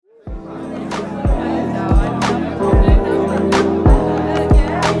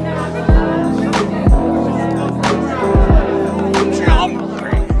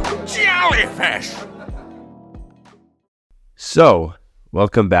So,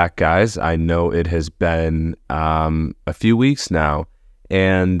 welcome back, guys. I know it has been a few weeks now,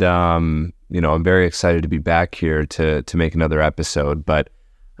 and I'm very excited to be back here to make another episode. But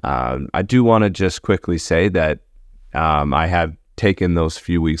I do want to just quickly say that I have taken those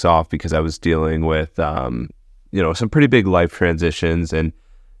few weeks off because I was dealing with some pretty big life transitions, and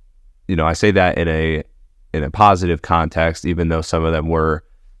I say that in a positive context, even though some of them were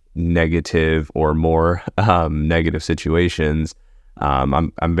negative or more negative situations.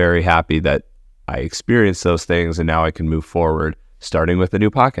 I'm very happy that I experienced those things, and now I can move forward, starting with a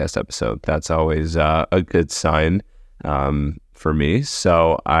new podcast episode. That's always a good sign for me.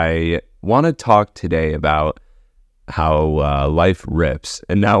 So I want to talk today about how life rips.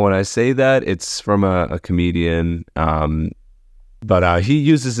 And now when I say that, it's from a comedian, but he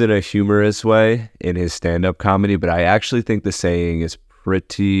uses it in a humorous way in his stand-up comedy. But I actually think the saying is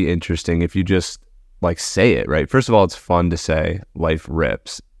pretty interesting if you just say it, right? First of all, it's fun to say life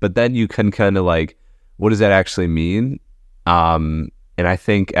rips, but then you can kind of what does that actually mean? And I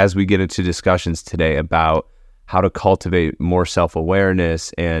think as we get into discussions today about how to cultivate more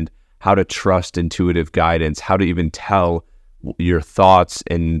self-awareness and how to trust intuitive guidance, how to even tell your thoughts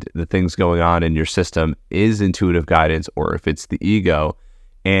and the things going on in your system is intuitive guidance or if it's the ego,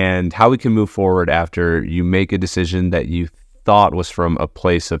 and how we can move forward after you make a decision that you thought was from a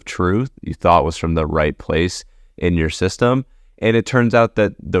place of truth, you thought was from the right place in your system, and it turns out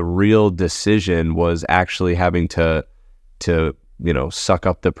that the real decision was actually having to suck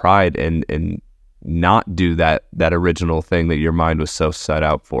up the pride and not do that original thing that your mind was so set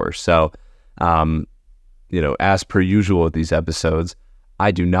out for. So as per usual with these episodes,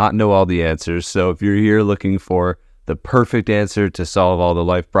 I do not know all the answers. So if you're here looking for the perfect answer to solve all the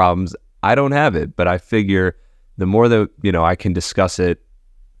life problems, I don't have it, but I figure the more that, I can discuss it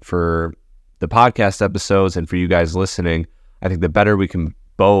for the podcast episodes and for you guys listening, I think the better we can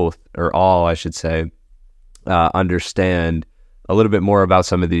both, or all, I should say, understand a little bit more about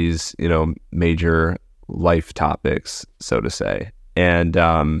some of these, major life topics, so to say. And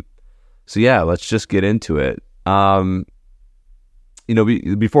so yeah, let's just get into it.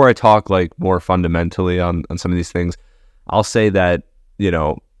 Before I talk more fundamentally on some of these things, I'll say that,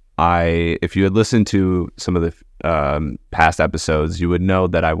 if you had listened to some of the past episodes, you would know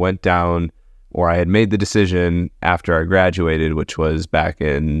that I went down, or I had made the decision after I graduated, which was back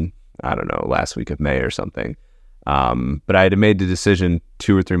in, last week of May or something. But I had made the decision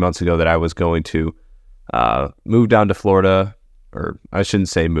 2 or 3 months ago that I was going to move down to Florida, or I shouldn't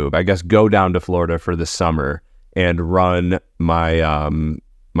say move, I guess go down to Florida for the summer and run my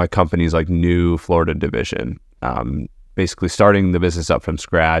my company's new Florida division. Basically starting the business up from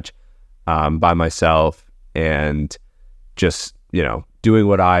scratch by myself, and just, doing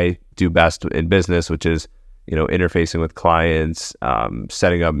what I do best in business, which is, interfacing with clients,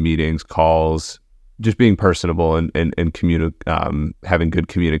 setting up meetings, calls, just being personable and having good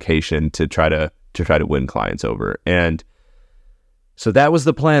communication to try to win clients over. And so that was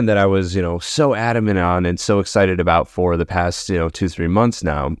the plan that I was, so adamant on and so excited about for the past, 2-3 months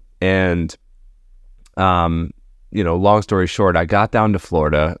now. And, long story short, I got down to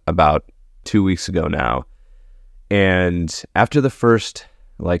Florida about 2 weeks ago now. And after the first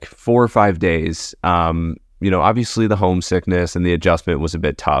 4 or 5 days, obviously the homesickness and the adjustment was a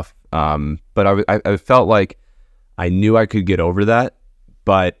bit tough. But I felt like I knew I could get over that,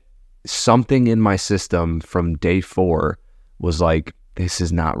 but something in my system from day 4 was this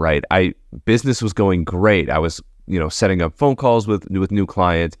is not right. Business was going great. I was, setting up phone calls with new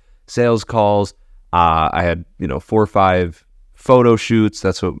clients, sales calls. I had, 4 or 5 photo shoots.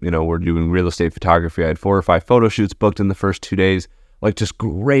 That's what, we're doing real estate photography. I had 4 or 5 photo shoots booked in the first 2 days, just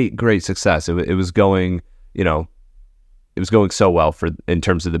great success. It was going, it was going so well in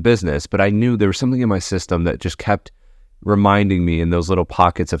terms of the business, but I knew there was something in my system that just kept reminding me in those little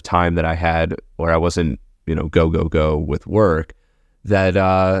pockets of time that I had where I wasn't, go with work,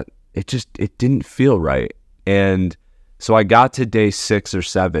 that it didn't feel right. And so I got to day 6 or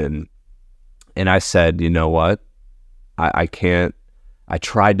 7 and I said, you know what? I can't. I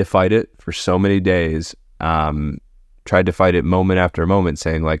tried to fight it for so many days, tried to fight it moment after moment,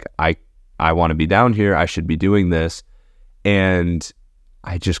 saying I want to be down here. I should be doing this. And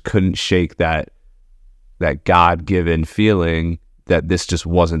I just couldn't shake that God-given feeling that this just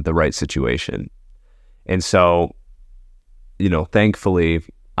wasn't the right situation. And so, thankfully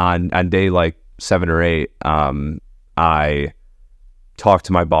on day 7 or 8, I talked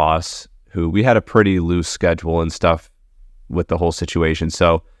to my boss, who we had a pretty loose schedule and stuff with the whole situation.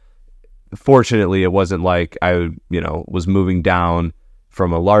 So fortunately, it wasn't like I, was moving down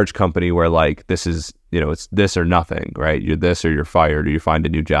from a large company where like this is, it's this or nothing, right? You're this or you're fired or you find a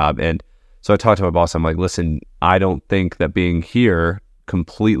new job. And so I talked to my boss. I'm like, listen, I don't think that being here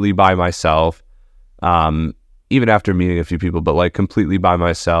completely by myself, even after meeting a few people, but like completely by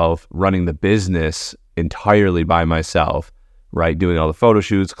myself, running the business entirely by myself, right? Doing all the photo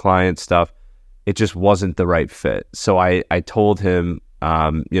shoots, client stuff, it just wasn't the right fit. So I told him,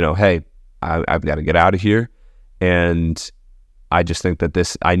 hey, I've got to get out of here. And I just think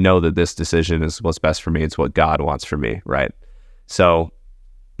that I know that this decision is what's best for me. It's what God wants for me, right? So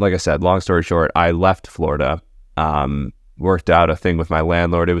like I said, long story short, I left Florida, worked out a thing with my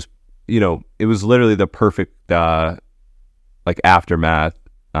landlord. It was, it was literally the perfect, aftermath,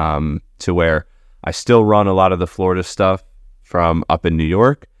 to where I still run a lot of the Florida stuff from up in New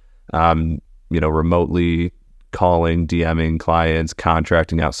York, remotely calling, DMing clients,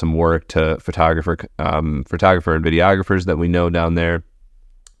 contracting out some work to photographer and videographers that we know down there.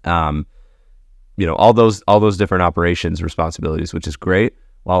 All those different operations responsibilities, which is great,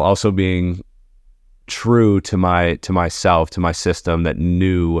 while also being true to myself, to my system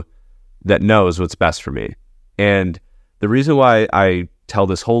that knows what's best for me. And the reason why I tell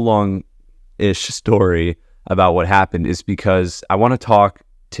this whole long-ish story about what happened is because I want to talk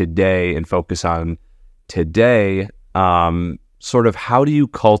today and focus on today, sort of how do you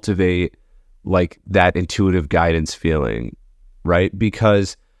cultivate like that intuitive guidance feeling, right?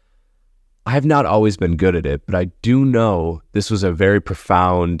 Because I've not always been good at it, but I do know this was a very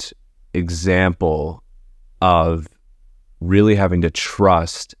profound example of really having to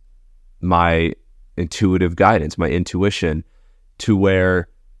trust my intuitive guidance, my intuition, to where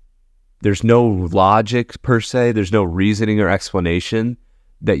there's no logic per se, there's no reasoning or explanation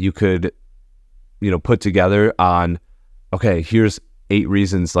that you could, put together on, okay, here's 8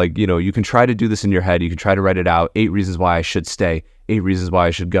 reasons, you can try to do this in your head, you can try to write it out, 8 reasons why I should stay, 8 reasons why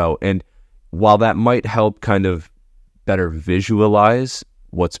I should go. And while that might help kind of better visualize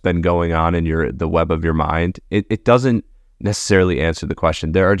what's been going on in the web of your mind, it doesn't necessarily answer the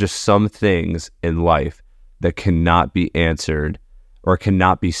question. There are just some things in life that cannot be answered or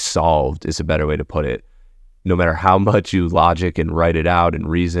cannot be solved, is a better way to put it. No matter how much you logic and write it out and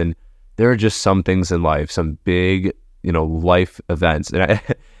reason, there are just some things in life, some big, life events. And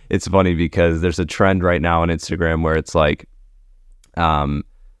it's funny because there's a trend right now on Instagram where it's like,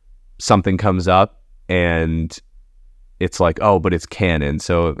 something comes up and it's like, oh, but it's canon.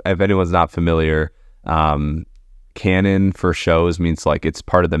 So if anyone's not familiar, canon for shows means like it's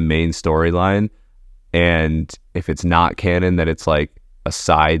part of the main storyline. And if it's not canon, then it's like a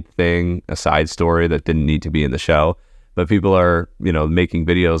side thing, a side story that didn't need to be in the show. But people are, making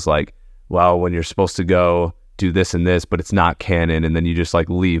videos like, well, when you're supposed to go do this and this, but it's not canon. And then you just like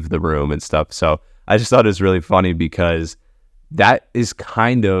leave the room and stuff. So I just thought it was really funny because that is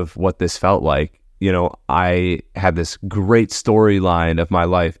kind of what this felt like. I had this great storyline of my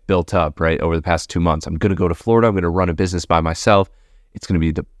life built up, right, over the past 2 months. I'm going to go to Florida. I'm going to run a business by myself. It's going to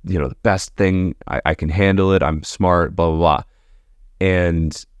be the best thing. I can handle it. I'm smart, blah, blah, blah.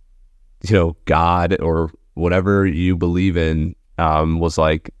 And, God or whatever you believe in was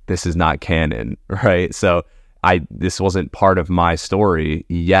like, this is not canon, right? So this wasn't part of my story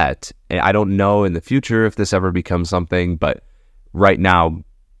yet. And I don't know in the future if this ever becomes something, but right now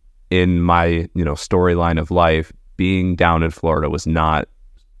in my, storyline of life, being down in Florida was not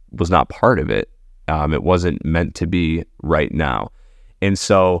part of it. It wasn't meant to be right now. And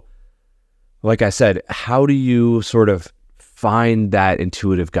so, like I said, how do you sort of find that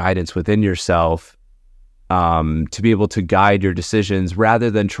intuitive guidance within yourself, to be able to guide your decisions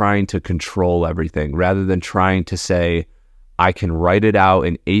rather than trying to control everything, rather than trying to say, I can write it out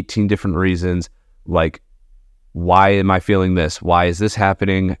in 18 different reasons, like, why am I feeling this? Why is this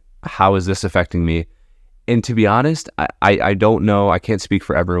happening? How is this affecting me? And to be honest, I don't know. I can't speak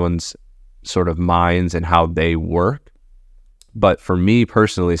for everyone's sort of minds and how they work. But for me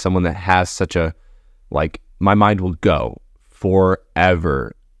personally, someone that has such a, my mind will go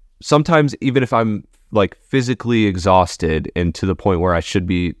forever. Sometimes even if I'm like physically exhausted and to the point where I should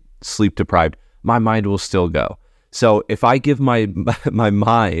be sleep deprived, my mind will still go. So if I give my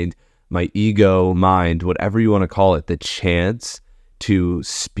mind, my ego, mind, whatever you want to call it, the chance to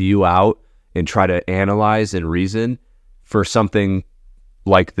spew out and try to analyze and reason for something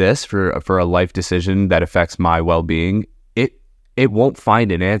like this, for a life decision that affects my well-being, it won't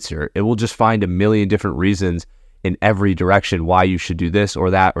find an answer. It will just find a million different reasons in every direction why you should do this or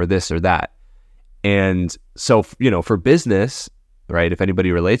that or this or that. And so, for business, right, if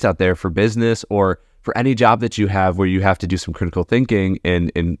anybody relates out there, for business or for any job that you have where you have to do some critical thinking and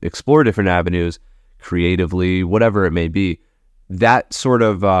explore different avenues creatively, whatever it may be, that sort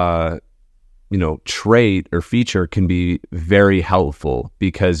of, trait or feature can be very helpful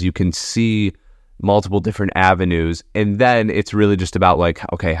because you can see multiple different avenues. And then it's really just about like,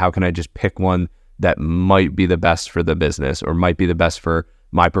 okay, how can I just pick one that might be the best for the business or might be the best for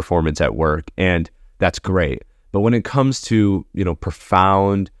my performance at work? And that's great. But when it comes to,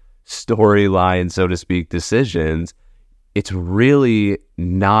 profound storyline, so to speak, decisions, it's really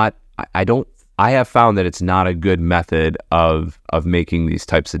not, I have found that it's not a good method of making these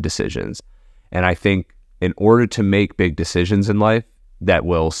types of decisions. And I think in order to make big decisions in life that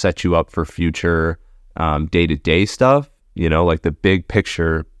will set you up for future day-to-day stuff, like the big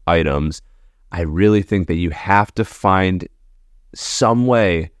picture items, I really think that you have to find some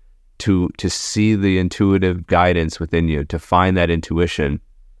way to see the intuitive guidance within you, to find that intuition.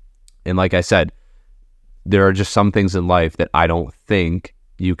 And like I said, there are just some things in life that I don't think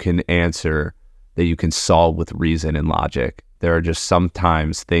you can answer, that you can solve with reason and logic. There are just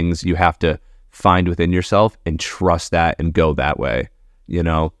sometimes things you have to find within yourself and trust that and go that way,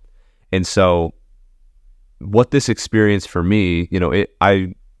 And so what this experience for me,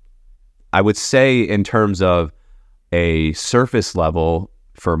 I would say in terms of a surface level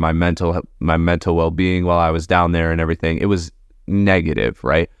for my mental well-being while I was down there and everything, it was negative,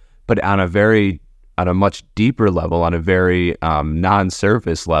 right? But on a much deeper level, on a very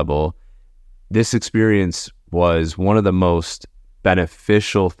non-surface level, this experience was one of the most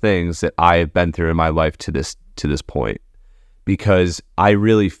beneficial things that I have been through in my life to this point, because I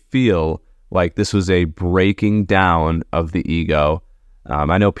really feel like this was a breaking down of the ego.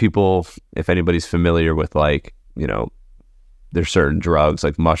 I know people, if anybody's familiar with there's certain drugs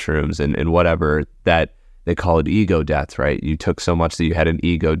like mushrooms and whatever that they call it ego death, right? You took so much that you had an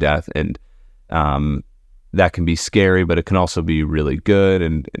ego death, and that can be scary, but it can also be really good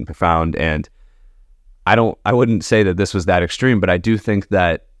and profound. And I wouldn't say that this was that extreme, but I do think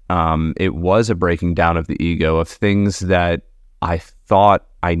that it was a breaking down of the ego, of things that I thought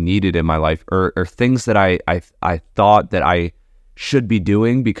I needed in my life, or things that I thought that I should be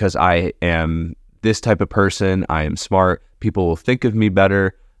doing because I am this type of person, I am smart, people will think of me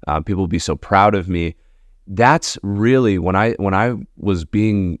better, people will be so proud of me. That's really when I was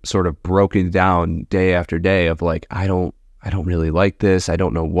being sort of broken down day after day of like, I don't really like this, I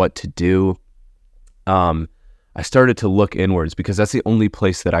don't know what to do. I started to look inwards because that's the only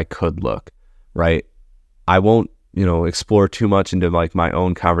place that I could look, right? I won't, explore too much into like my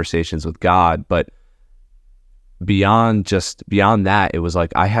own conversations with God, but beyond that, it was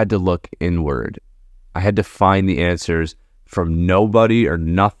like I had to look inward. I had to find the answers from nobody or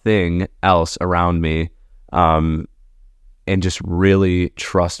nothing else around me, and just really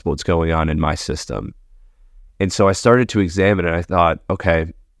trust what's going on in my system. And so I started to examine it. I thought,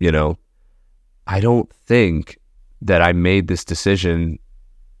 okay, I don't think that I made this decision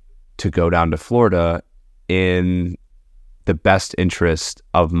to go down to Florida in the best interest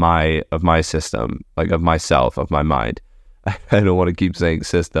of my system, like of myself, of my mind. I don't want to keep saying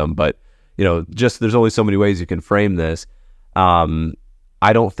system, but just there's only so many ways you can frame this.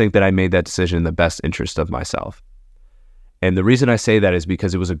 I don't think that I made that decision in the best interest of myself. And the reason I say that is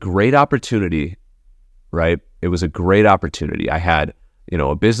because it was a great opportunity, right? It was a great opportunity. I had,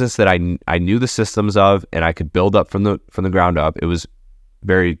 a business that I knew the systems of, and I could build up from the ground up. It was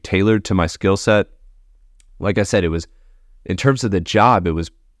very tailored to my skill set. Like I said, it was, in terms of the job, it was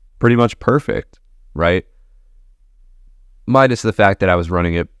pretty much perfect, right? Minus the fact that I was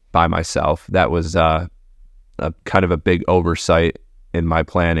running it by myself. That was a kind of a big oversight in my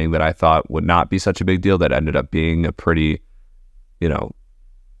planning that I thought would not be such a big deal, that ended up being a pretty,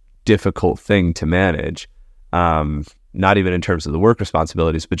 difficult thing to manage. Not even in terms of the work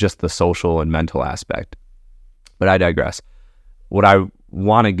responsibilities, but just the social and mental aspect. But I digress. What I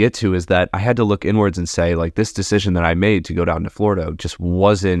want to get to is that I had to look inwards and say, like, this decision that I made to go down to Florida just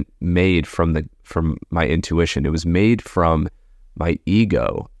wasn't made from my intuition. It was made from my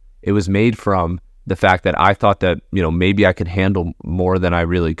ego. It was made from the fact that I thought that, maybe I could handle more than I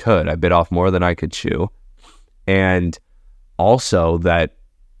really could. I bit off more than I could chew. And also that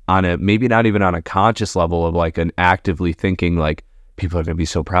on a, maybe not even on a conscious level of like an actively thinking, like, people are going to be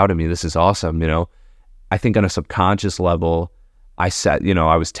so proud of me, this is awesome. I think on a subconscious level, I said,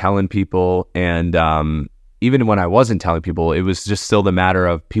 I was telling people, and even when I wasn't telling people, it was just still the matter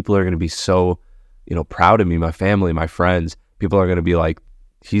of people are going to be so, proud of me, my family, my friends. People are going to be like,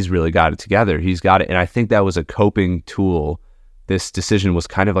 he's really got it together. He's got it. And I think that was a coping tool. This decision was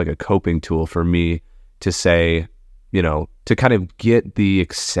kind of like a coping tool for me to say, to kind of get the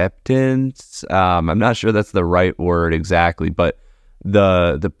acceptance. I'm not sure that's the right word exactly, but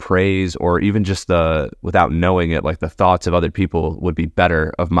the praise, or even just without knowing it, like the thoughts of other people would be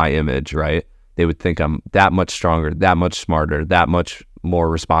better of my image, right? They would think I'm that much stronger, that much smarter, that much more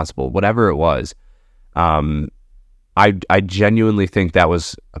responsible, whatever it was. I genuinely think that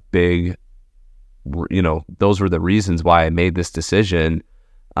was a big, those were the reasons why I made this decision.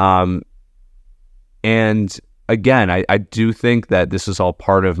 And again, I do think that this is all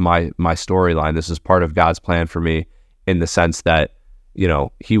part of my storyline. This is part of God's plan for me, in the sense that,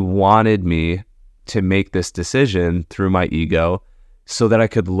 he wanted me to make this decision through my ego so that I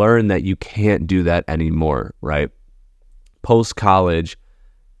could learn that you can't do that anymore, right? Post-college,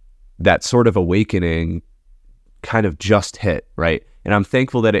 that sort of awakening kind of just hit, right? And I'm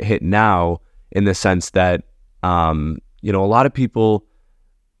thankful that it hit now, in the sense that, a lot of people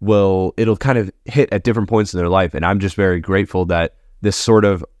it'll kind of hit at different points in their life. And I'm just very grateful that this sort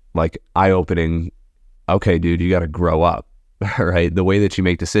of like eye-opening, okay, dude, you got to grow up, right? The way that you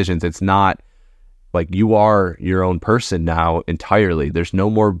make decisions, it's not like you are your own person now entirely. There's no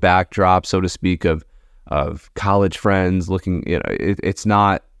more backdrop, so to speak, of college friends looking, it's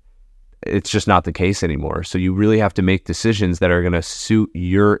just not the case anymore. So you really have to make decisions that are going to suit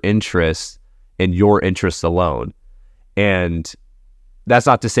your interests and your interests alone. And that's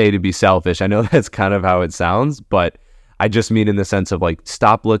not to say to be selfish. I know that's kind of how it sounds, but I just mean in the sense of like,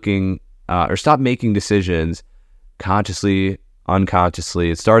 stop looking or stop making decisions consciously,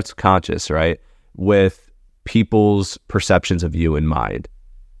 unconsciously. It starts conscious, right? With people's perceptions of you in mind.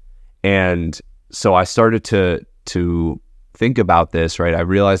 And so I started to think about this, right? I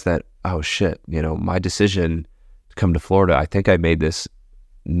realized that, oh shit, my decision to come to Florida, I think I made this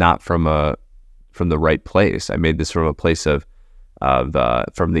not from the right place. I made this from a place from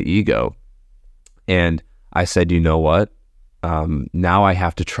the ego. And I said, you know what? Now I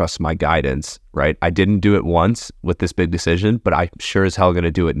have to trust my guidance, right? I didn't do it once with this big decision, but I'm sure as hell going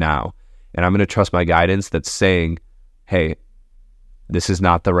to do it now. And I'm going to trust my guidance that's saying, hey, this is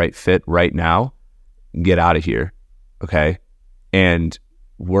not the right fit right now. Get out of here. Okay. And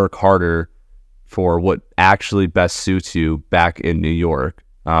work harder for what actually best suits you back in New York,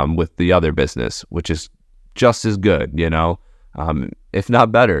 with the other business, which is just as good, if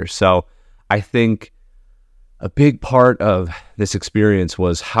not better. So I think a big part of this experience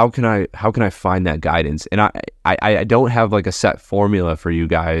was how can I find that guidance? And I don't have like a set formula for you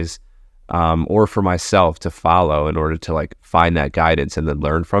guys, or for myself to follow in order to like find that guidance and then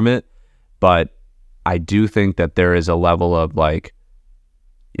learn from it. But I do think that there is a level of like,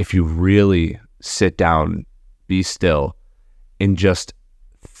 if you really sit down, be still, and just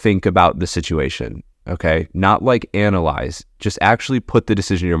think about the situation, okay? Not like analyze, just actually put the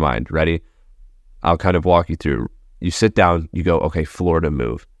decision in your mind. Ready? I'll kind of walk you through. You sit down, you go, okay, Florida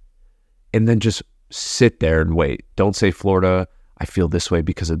move. And then just sit there and wait. Don't say, Florida, I feel this way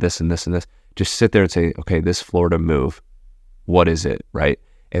because of this and this and this. Just sit there and say, okay, this Florida move, what is it, right?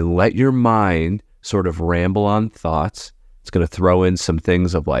 And let your mind sort of ramble on thoughts. It's going to throw in some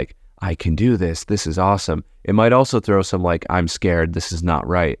things of like, I can do this. This is awesome. It might also throw some like, I'm scared. This is not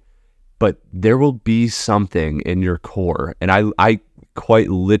right. But there will be something in your core. And I quite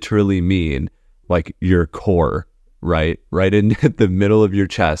literally mean like your core, right? Right in the middle of your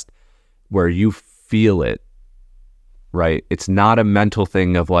chest where you feel it, right? It's not a mental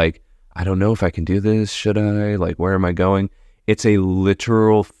thing of like, I don't know if I can do this. Should I? Like, where am I going? It's a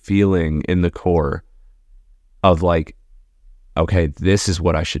literal feeling in the core of like, okay, this is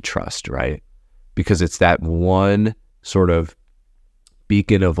what I should trust, right? Because it's that one sort of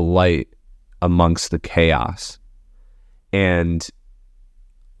beacon of light amongst the chaos. And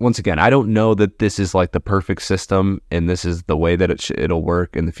once again, I don't know that this is like the perfect system and this is the way that it'll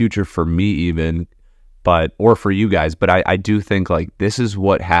work in the future for me even, or for you guys. But I do think like this is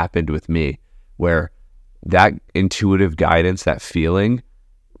what happened with me, where that intuitive guidance, that feeling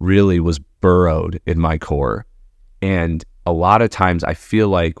really was burrowed in my core. And a lot of times I feel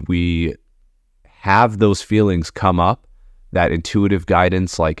like we have those feelings come up, that intuitive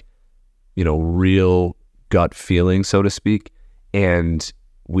guidance, like, real gut feeling, so to speak, and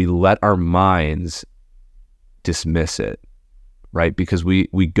we let our minds dismiss it, right? Because we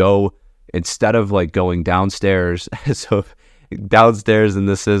go, instead of like going downstairs, so downstairs in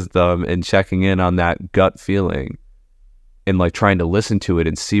the system and checking in on that gut feeling and like trying to listen to it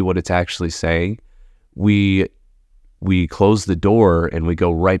and see what it's actually saying, we close the door and we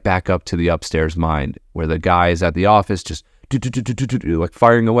go right back up to the upstairs mind where the guy is at the office just like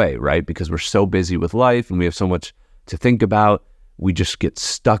firing away, right? Because we're so busy with life and we have so much to think about. We just get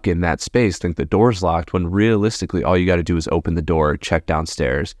stuck in that space, think the door's locked, when realistically all you got to do is open the door, check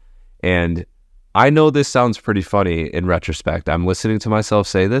downstairs. And I know this sounds pretty funny in retrospect. I'm listening to myself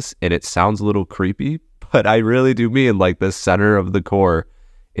say this and it sounds a little creepy, but I really do mean like the center of the core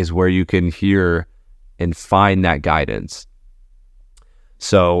is where you can hear and find that guidance.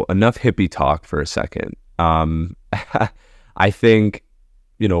 So enough hippie talk for a second. I think,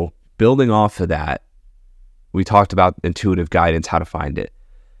 building off of that, we talked about intuitive guidance, how to find it.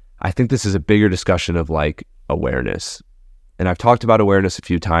 I think this is a bigger discussion of like awareness. And I've talked about awareness a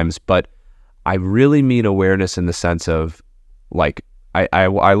few times, but I really mean awareness in the sense of like, I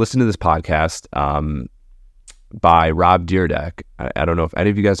listened to this podcast by Rob Dyrdek. I don't know if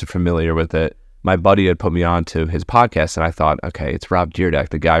any of you guys are familiar with it. My buddy had put me on to his podcast and I thought, okay, it's Rob Dyrdek,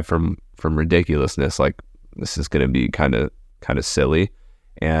 the guy from Ridiculousness. Like, this is going to be kind of silly.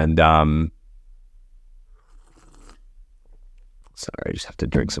 And sorry, I just have to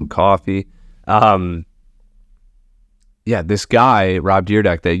drink some coffee. Yeah, this guy, Rob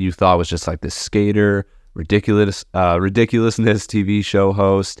Dyrdek, that you thought was just like this skater, ridiculousness TV show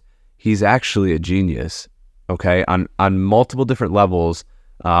host, he's actually a genius, okay? On multiple different levels,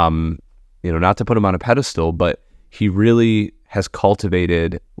 not to put him on a pedestal, but he really has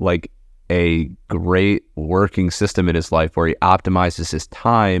cultivated like a great working system in his life where he optimizes his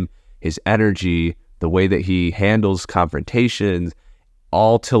time, his energy, the way that he handles confrontations,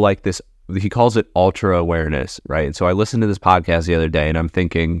 all to like this, he calls it ultra awareness, right? And so I listened to this podcast the other day and I'm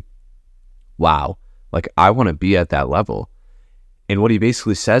thinking, wow, like I want to be at that level. And what he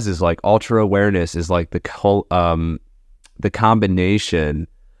basically says is like ultra awareness is like the combination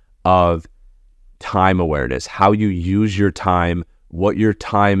of time awareness, how you use your time, what your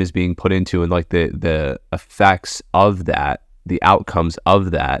time is being put into, and like the effects of that, the outcomes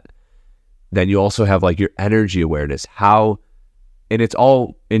of that. Then you also have like your energy awareness, and it's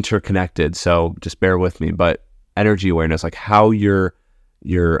all interconnected, so just bear with me, but energy awareness, like how your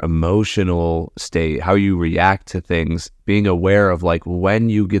emotional state, how you react to things, being aware of like when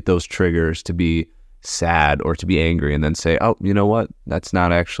you get those triggers to be sad or to be angry and then say, oh, you know what? That's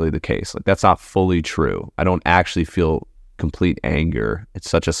not actually the case. Like that's not fully true. I don't actually feel complete anger. It's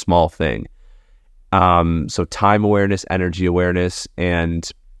such a small thing. So time awareness, energy awareness, and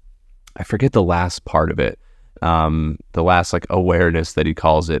I forget the last part of it. The last like awareness that he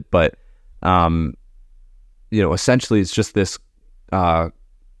calls it, but essentially it's just this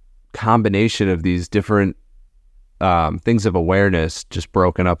combination of these different things of awareness just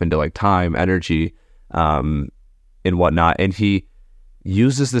broken up into like time, energy, and whatnot. And he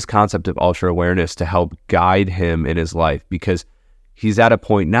uses this concept of ultra awareness to help guide him in his life, because he's at a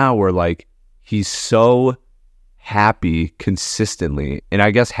point now where like he's so happy consistently, and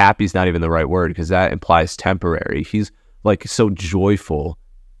I guess happy is not even the right word because that implies temporary. He's like so joyful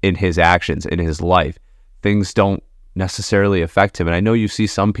in his actions, in his life. Things don't necessarily affect him. And I know you see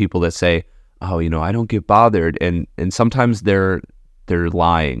some people that say, oh, I don't get bothered, and sometimes they're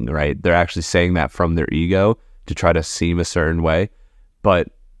lying, right? They're actually saying that from their ego to try to seem a certain way. But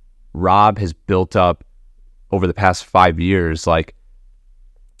Rob has built up over the past 5 years like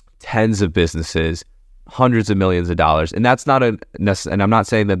tens of businesses, hundreds of millions of dollars. And that's not and I'm not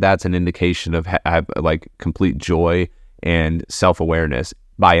saying that that's an indication of like complete joy and self-awareness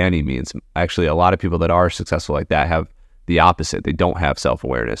by any means. Actually, a lot of people that are successful like that have the opposite. They don't have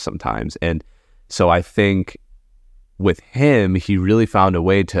self-awareness sometimes. And so I think with him, he really found a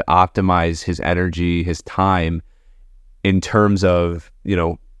way to optimize his energy, his time, in terms of,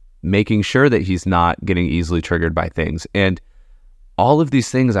 making sure that he's not getting easily triggered by things. And all of these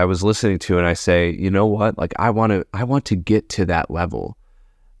things I was listening to, and I say, you know what? Like I want to get to that level.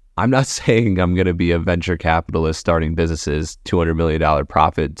 I'm not saying I'm going to be a venture capitalist starting businesses, $200 million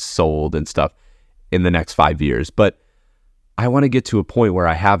profits sold and stuff in the next 5 years, but I want to get to a point where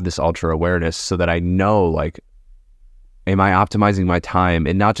I have this ultra awareness so that I know, like, am I optimizing my time,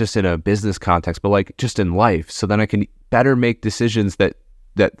 and not just in a business context, but like just in life, so then I can better make decisions that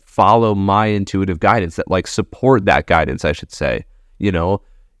follow my intuitive guidance, that like support that guidance, I should say.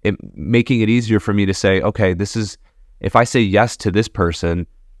 Making it easier for me to say, okay, if I say yes to this person,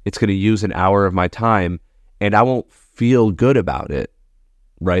 it's going to use an hour of my time and I won't feel good about it,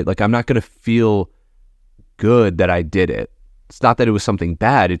 right? Like I'm not going to feel good that I did it. It's not that it was something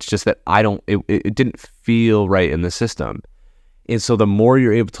bad. It's just that it didn't feel right in the system. And so the more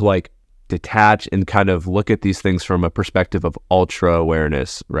you're able to like detach and kind of look at these things from a perspective of ultra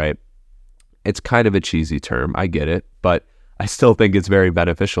awareness, right? It's kind of a cheesy term. I get it, but I still think it's very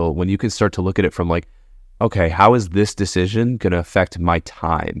beneficial when you can start to look at it from like, okay, how is this decision going to affect my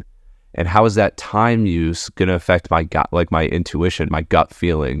time? And how is that time use going to affect my gut, like my intuition, my gut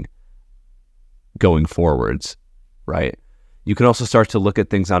feeling going forwards, right? you can also start to look at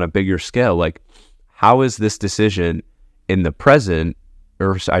things on a bigger scale. Like, how is this decision in the present,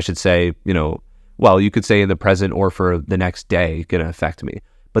 or I should say, you could say in the present or for the next day, going to affect me?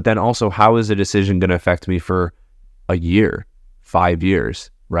 But then also, how is a decision going to affect me for a year, 5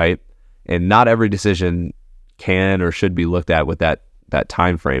 years, right? And not every decision can or should be looked at with that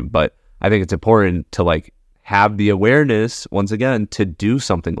time frame. But I think it's important to like have the awareness, once again, to do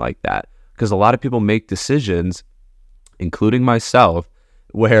something like that. Because a lot of people make decisions, including myself,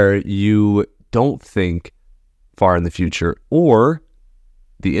 where you don't think far in the future, or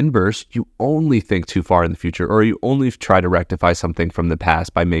the inverse, you only think too far in the future, or you only try to rectify something from the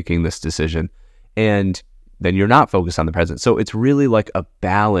past by making this decision, and then you're not focused on the present. So it's really like a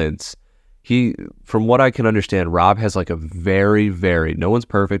balance. From what I can understand, Rob has like a very, very, no one's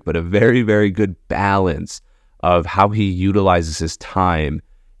perfect, but a very, very good balance of how he utilizes his time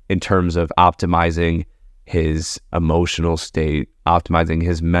in terms of optimizing his emotional state, optimizing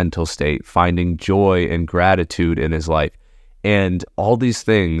his mental state, finding joy and gratitude in his life. And all these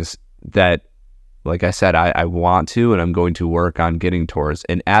things that, like I said, I want to, and I'm going to work on getting towards.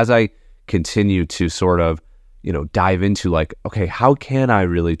 And as I continue to sort of, dive into like, okay, how can I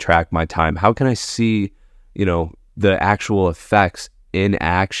really track my time? How can I see, the actual effects in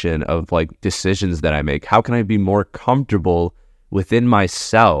action of like decisions that I make? How can I be more comfortable within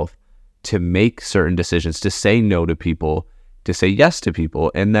myself to make certain decisions, to say no to people, to say yes to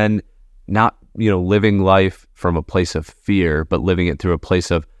people, and then not, living life from a place of fear, but living it through a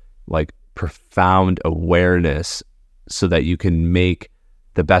place of like profound awareness, so that you can make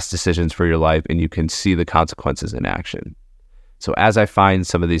the best decisions for your life and you can see the consequences in action. So as I find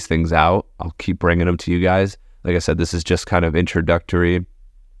some of these things out, I'll keep bringing them to you guys. Like I said, this is just kind of introductory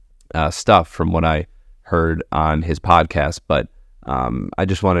stuff from what I heard on his podcast, but I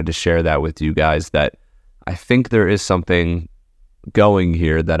just wanted to share that with you guys, that I think there is something going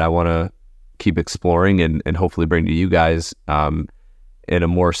here that I want to keep exploring and hopefully bring to you guys in a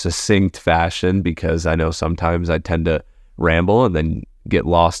more succinct fashion, because I know sometimes I tend to ramble and then get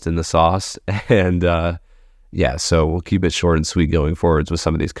lost in the sauce. And so we'll keep it short and sweet going forwards with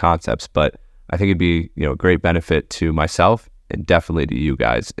some of these concepts. But I think it'd be a great benefit to myself and definitely to you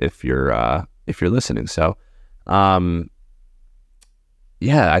guys if you're listening. So I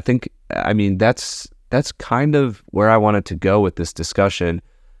think that's kind of where I wanted to go with this discussion.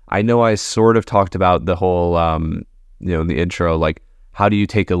 I know I sort of talked about the whole in the intro, like, how do you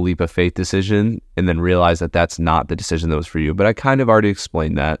take a leap of faith decision and then realize that that's not the decision that was for you? But I kind of already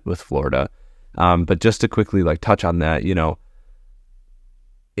explained that with Florida. But just to quickly like touch on that,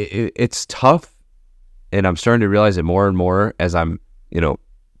 it's tough, and I'm starting to realize it more and more as I'm,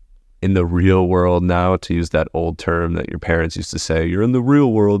 in the real world now, to use that old term that your parents used to say, you're in the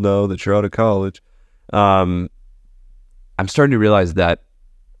real world now that you're out of college. I'm starting to realize that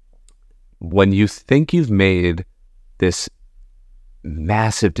when you think you've made this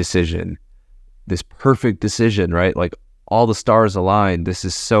massive decision, this perfect decision, right? Like all the stars aligned. This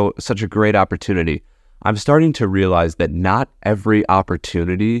is such a great opportunity. I'm starting to realize that not every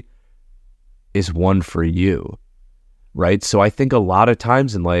opportunity is one for you, right? So I think a lot of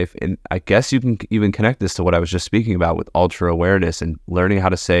times in life, and I guess you can even connect this to what I was just speaking about with ultra awareness and learning how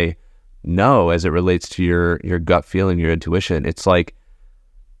to say no as it relates to your gut feeling, your intuition. It's like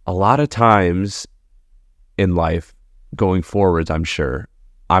a lot of times in life, going forwards, I'm sure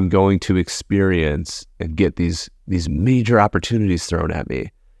I'm going to experience and get these major opportunities thrown at me.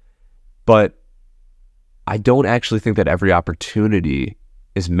 But I don't actually think that every opportunity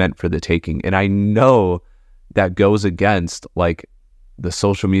is meant for the taking. And I know that goes against like the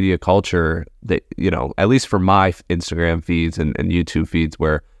social media culture that, at least for my Instagram feeds and YouTube feeds,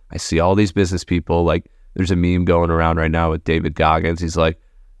 where I see all these business people. Like there's a meme going around right now with David Goggins. He's like,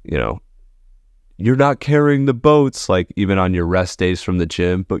 you're not carrying the boats, like even on your rest days from the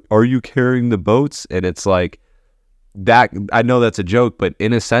gym, but are you carrying the boats? And it's like that, I know that's a joke, but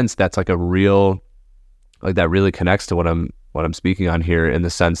in a sense, that's like a real, like that really connects to what I'm speaking on here, in the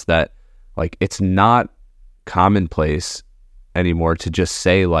sense that like, it's not commonplace anymore to just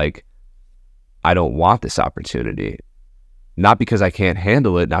say like, I don't want this opportunity, not because I can't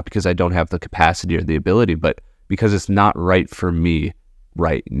handle it, not because I don't have the capacity or the ability, but because it's not right for me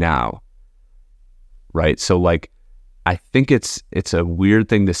right now. Right. So like, I think it's a weird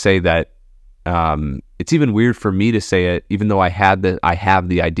thing to say that, it's even weird for me to say it, even though I have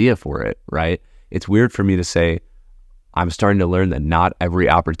the idea for it. Right. It's weird for me to say, I'm starting to learn that not every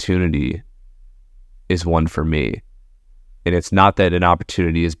opportunity is one for me. And it's not that an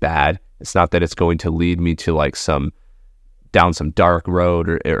opportunity is bad. It's not that it's going to lead me to like down some dark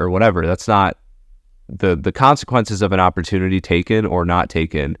road or whatever. That's not the consequences of an opportunity taken or not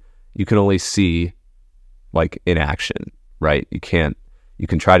taken, you can only see like in action, right? You can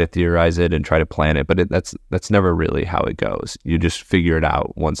try to theorize it and try to plan it, but that's never really how it goes. You just figure it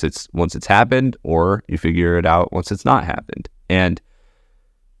out once it's happened, or you figure it out once it's not happened. And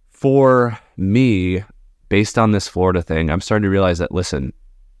for me, based on this Florida thing, I'm starting to realize that, listen,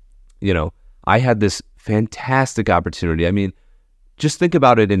 I had this fantastic opportunity. I mean, just think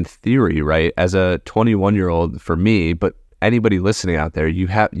about it in theory, right? As a 21-year-old for me, but anybody listening out there,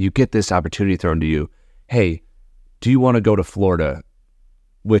 you get this opportunity thrown to you. Hey, do you want to go to Florida?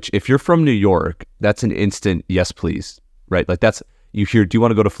 Which, if you're from New York, that's an instant yes, please, right? Like you hear, do you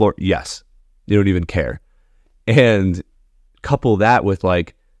want to go to Florida? Yes. You don't even care. And couple that with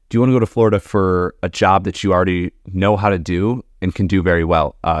like, do you want to go to Florida for a job that you already know how to do and can do very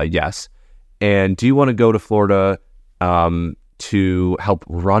well? Yes. And do you want to go to Florida to help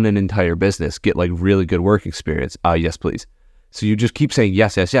run an entire business, get like really good work experience? Yes, please. So you just keep saying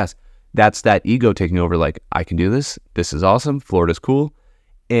yes, yes, yes. That's that ego taking over. Like, I can do this. This is awesome. Florida's cool.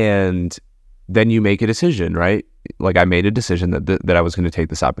 And then you make a decision, right? Like, I made a decision that I was going to take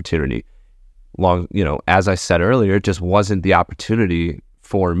this opportunity. As I said earlier, it just wasn't the opportunity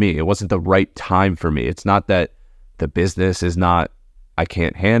for me. It wasn't the right time for me. It's not that the business is not, I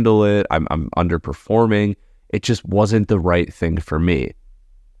can't handle it, I'm underperforming. It just wasn't the right thing for me.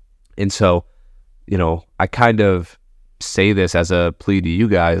 And so, I kind of say this as a plea to you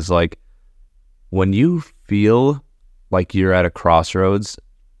guys, like, when you feel like you're at a crossroads,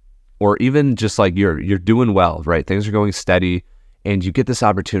 or even just like you're doing well, right? Things are going steady and you get this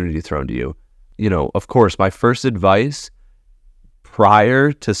opportunity thrown to you. Of course, my first advice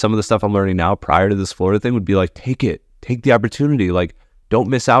prior to some of the stuff I'm learning now, prior to this Florida thing, would be like, take the opportunity. Like, don't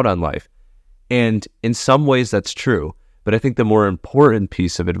miss out on life. And in some ways that's true. But I think the more important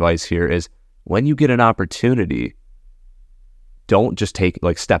piece of advice here is, when you get an opportunity, don't just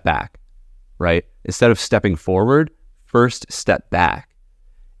step back, right? Instead of stepping forward, first step back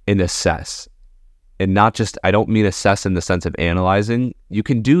and assess. And not just, I don't mean assess in the sense of analyzing. You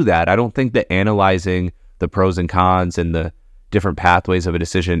can do that. I don't think that analyzing the pros and cons and the different pathways of a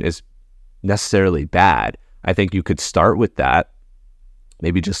decision is necessarily bad. I think you could start with that.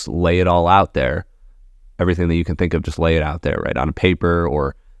 Maybe just lay it all out there. Everything that you can think of, just lay it out there, right? On a paper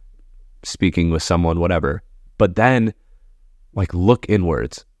or speaking with someone, whatever. But then, look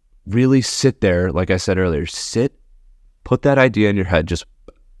inwards. Really sit there, like I said earlier, put that idea in your head, just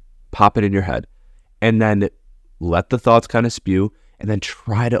pop it in your head. And then let the thoughts kind of spew, and then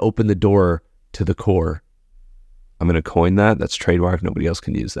try to open the door to the core. I'm going to coin that. That's trademark. Nobody else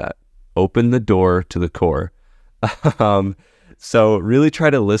can use that. Open the door to the core. So really try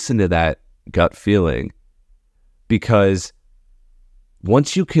to listen to that gut feeling, because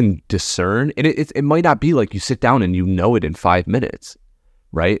once you can discern, and it might not be like you sit down and you know it in 5 minutes,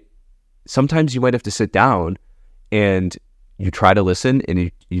 right? Sometimes you might have to sit down and you try to listen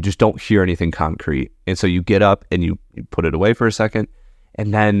and you just don't hear anything concrete. And so you get up and you put it away for a second.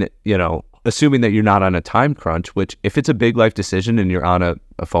 And then, assuming that you're not on a time crunch, which if it's a big life decision and you're on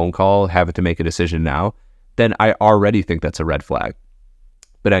a phone call, having to make a decision now, then I already think that's a red flag.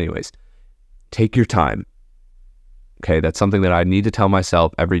 But anyways, take your time. Okay, that's something that I need to tell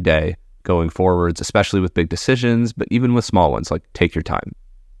myself every day going forwards, especially with big decisions, but even with small ones, like, take your time,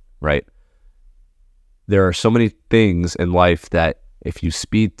 right? There are so many things in life that if you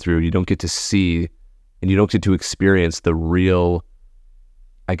speed through, you don't get to see and you don't get to experience the real,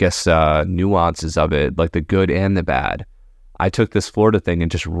 nuances of it, like the good and the bad. I took this Florida thing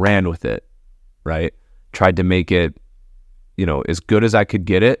and just ran with it, right? Tried to make it, as good as I could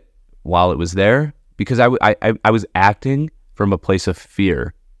get it while it was there, because I was acting from a place of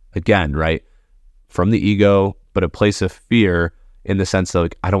fear, again, right? From the ego, but a place of fear in the sense of,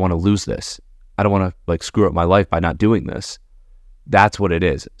 I don't want to lose this. I don't want to screw up my life by not doing this. That's what it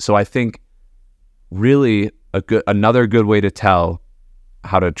is. So I think really another good way to tell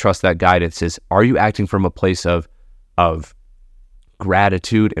how to trust that guidance is, are you acting from a place of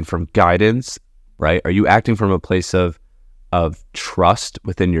gratitude and from guidance, right? Are you acting from a place of trust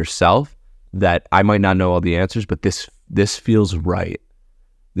within yourself that I might not know all the answers, but this feels right.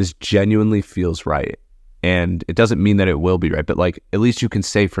 This genuinely feels right. And it doesn't mean that it will be right, but at least you can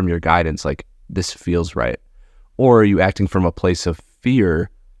say from your guidance, this feels right. Or are you acting from a place of fear,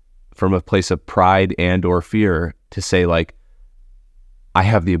 from a place of pride and or fear to say I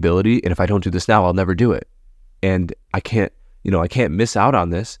have the ability, and if I don't do this now, I'll never do it. And I can't miss out on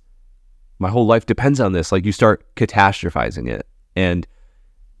this. My whole life depends on this. You start catastrophizing it. And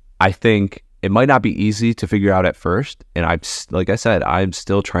I think it might not be easy to figure out at first. And like I said, I'm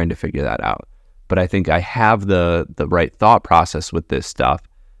still trying to figure that out. but I think I have the right thought process with this stuff,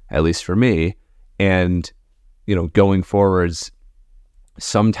 at least for me. And, going forwards,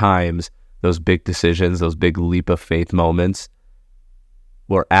 sometimes those big decisions, those big leap of faith moments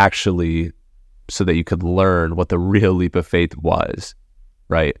were actually so that you could learn what the real leap of faith was,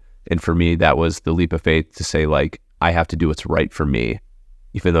 right? And for me, that was the leap of faith to say, like, I have to do what's right for me,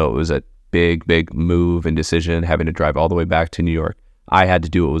 even though it was a big, big move and decision, having to drive all the way back to New York. I had to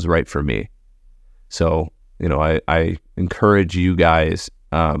do what was right for me. So, I encourage you guys,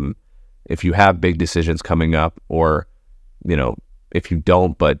 if you have big decisions coming up, or, if you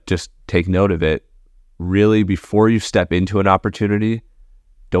don't, but just take note of it, really, before you step into an opportunity,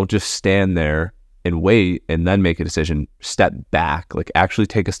 don't just stand there and wait and then make a decision. Step back, like actually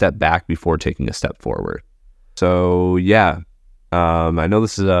take a step back before taking a step forward. So yeah, I know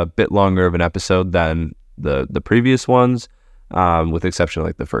this is a bit longer of an episode than the previous ones, with the exception of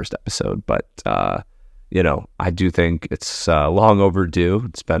like the first episode, but I do think it's long overdue.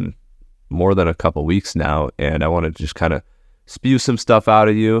 It's been more than a couple weeks now, and I want to just kind of spew some stuff out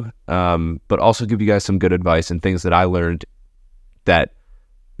of you, but also give you guys some good advice and things that I learned that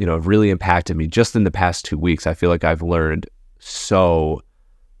have really impacted me just in the past 2 weeks. I feel like I've learned so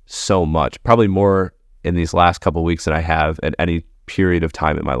much, probably more in these last couple of weeks than I have at any period of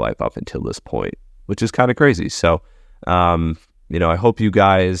time in my life up until this point, which is kind of crazy. So, I hope you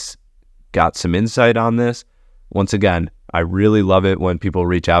guys got some insight on this. Once again, I really love it when people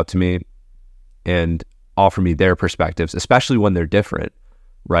reach out to me and offer me their perspectives, especially when they're different,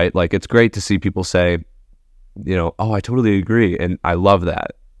 right? Like, it's great to see people say, oh, I totally agree. And I love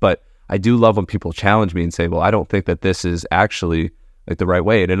that. But I do love when people challenge me and say, well, I don't think that this is actually like the right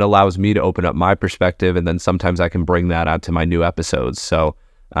way. And it allows me to open up my perspective. And then sometimes I can bring that out to my new episodes. So,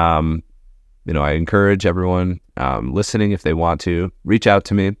 I encourage everyone listening, if they want to, reach out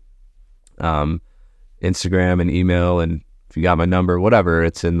to me, Instagram and email. And if you got my number, whatever,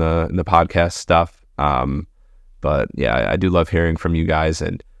 it's in the podcast stuff. But yeah, I do love hearing from you guys,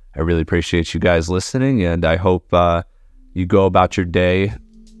 and I really appreciate you guys listening. And I hope you go about your day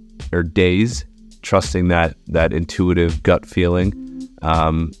or days trusting that intuitive gut feeling.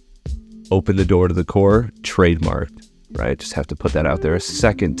 Open the door to the core, trademarked, right? Just have to put that out there a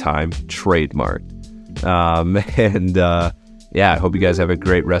second time, trademarked. I hope you guys have a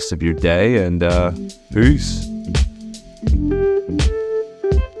great rest of your day, and peace.